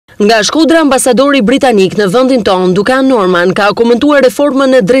Nga Shkodra, ambasadori britanik në vendin tonë, Dukan Norman, ka komentuar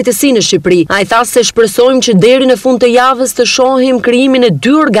reformën e drejtësi në Shqipëri. Ai tha se shpresojmë që deri në fund të javës të shohim krijimin e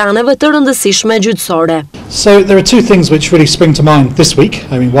 2 organeve të rëndësishme gjyqësore. So there are two things which really spring to mind this week.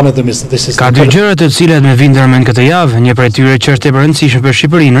 I mean, one of them is that this is Ka dy gjëra të cilat më vinë ndërmend këtë javë, një prej tyre që është e rëndësishme për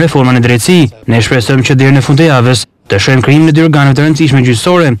Shqipërinë, reforma e drejtësisë. Ne shpresojmë që deri në fund të javës të shohim krijimin e 2 organeve të rëndësishme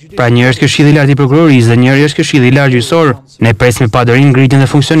gjyqësore. Pra njëri është Këshilli i Lartë i Prokurorisë dhe njëri është Këshilli i Lartë Gjyqësor. Ne presim me padërin ngritjen dhe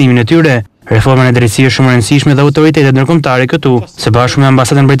funksionimin e tyre. Reforma e drejtësisë është shumë e rëndësishme dhe autoritetet ndërkombëtare këtu, së bashku me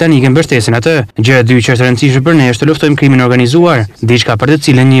ambasadën britanike mbështesin atë. Gjëja e dytë që është e rëndësishme për ne është të luftojmë krimin organizuar, diçka për të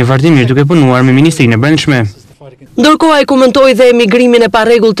cilën një vazhdimisht duke punuar me Ministrinë e Brendshme. Ndërkohë ai komentoi dhe emigrimin e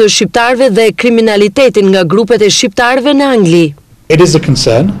parregullt të shqiptarëve dhe kriminalitetin nga grupet e shqiptarëve në Angli. It is a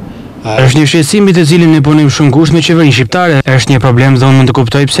concern. Është një shqetësim mbi të cilin ne punojmë shumë ngushtë me qeverinë shqiptare. Është një problem dhe unë mund të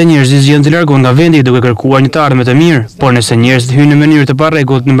kuptoj pse njerëzit zgjedhin të largohen nga vendi duke kërkuar një të ardhmë të mirë, por nëse njerëzit hyjnë në mënyrë të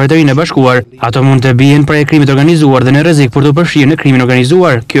parregullt në Mbretërinë e Bashkuar, ato mund të bien prej krimit organizuar dhe në rrezik për të përfshirë në krimin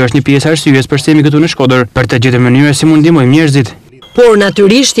organizuar. Kjo është një pjesë e arsyes pse jemi këtu në Shkodër, për të gjetur mënyra si mund ndihmojmë njerëzit. Por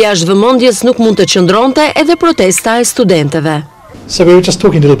natyrisht jashtë vëmendjes nuk mund të qëndronte edhe protesta e studentëve. So we were just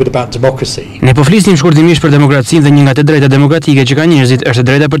talking a little bit about democracy. Ne po flisnim shkurtimisht për demokracinë dhe një nga të drejtat demokratike që ka njerëzit është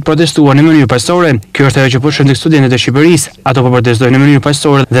drejta për të protestuar në mënyrë paqësore. Kjo është ajo që po shëndet studentët e Shqipërisë. Ato po protestojnë në mënyrë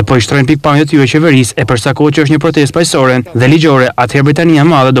paqësore dhe po i shtrojnë pikpamjet e tyre qeverisë, e për sa kohë që është një protestë paqësore dhe ligjore, atëherë Britania e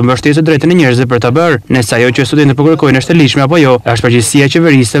Madhe do mbështesë drejtën e njerëzve për ta bërë. Nëse ajo që studentët po kërkojnë është e ligjshme apo jo, është përgjegjësia e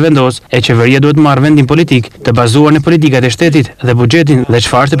qeverisë të vendosë, e qeveria duhet të marrë vendim politik të bazuar në politikat e shtetit dhe buxhetin dhe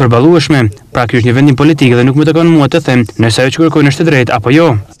çfarë të përballueshme. Pra ky është një vendim politik dhe nuk më takon mua të them nëse ajo që kërkojnë është e drejtë apo jo.